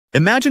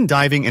Imagine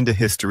diving into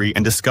history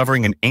and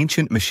discovering an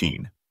ancient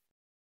machine.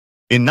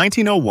 In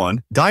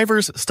 1901,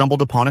 divers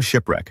stumbled upon a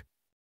shipwreck.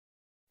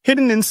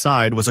 Hidden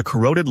inside was a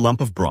corroded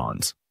lump of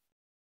bronze.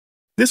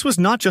 This was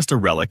not just a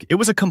relic, it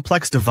was a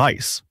complex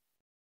device.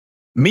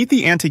 Meet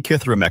the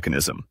Antikythera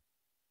Mechanism,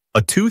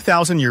 a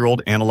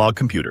 2,000-year-old analog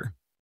computer.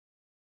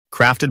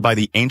 Crafted by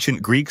the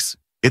ancient Greeks,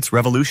 it's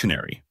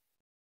revolutionary.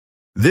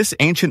 This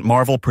ancient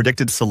marvel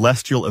predicted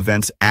celestial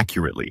events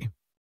accurately.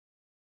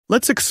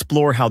 Let's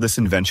explore how this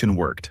invention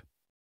worked.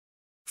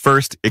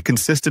 First, it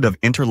consisted of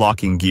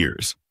interlocking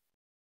gears.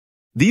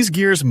 These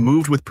gears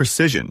moved with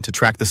precision to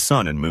track the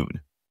sun and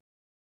moon.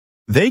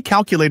 They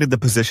calculated the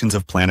positions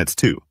of planets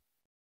too.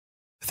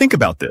 Think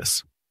about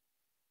this.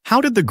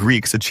 How did the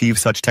Greeks achieve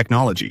such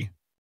technology?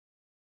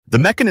 The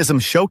mechanism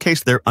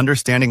showcased their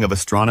understanding of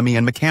astronomy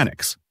and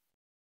mechanics.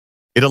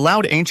 It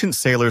allowed ancient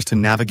sailors to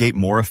navigate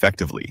more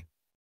effectively.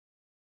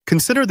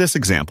 Consider this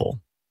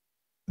example.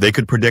 They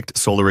could predict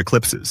solar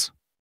eclipses.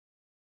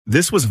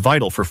 This was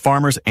vital for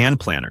farmers and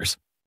planners.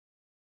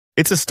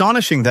 It's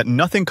astonishing that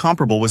nothing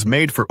comparable was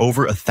made for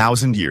over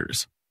 1,000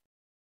 years.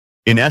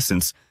 In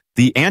essence,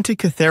 the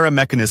Antikythera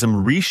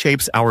mechanism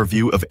reshapes our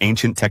view of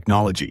ancient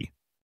technology.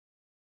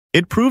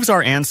 It proves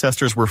our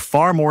ancestors were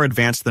far more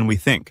advanced than we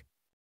think.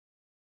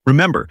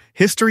 Remember,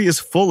 history is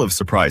full of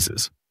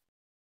surprises.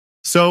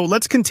 So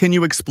let's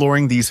continue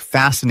exploring these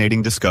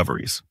fascinating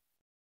discoveries.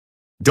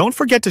 Don't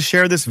forget to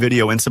share this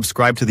video and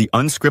subscribe to the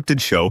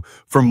Unscripted show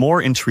for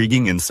more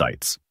intriguing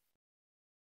insights.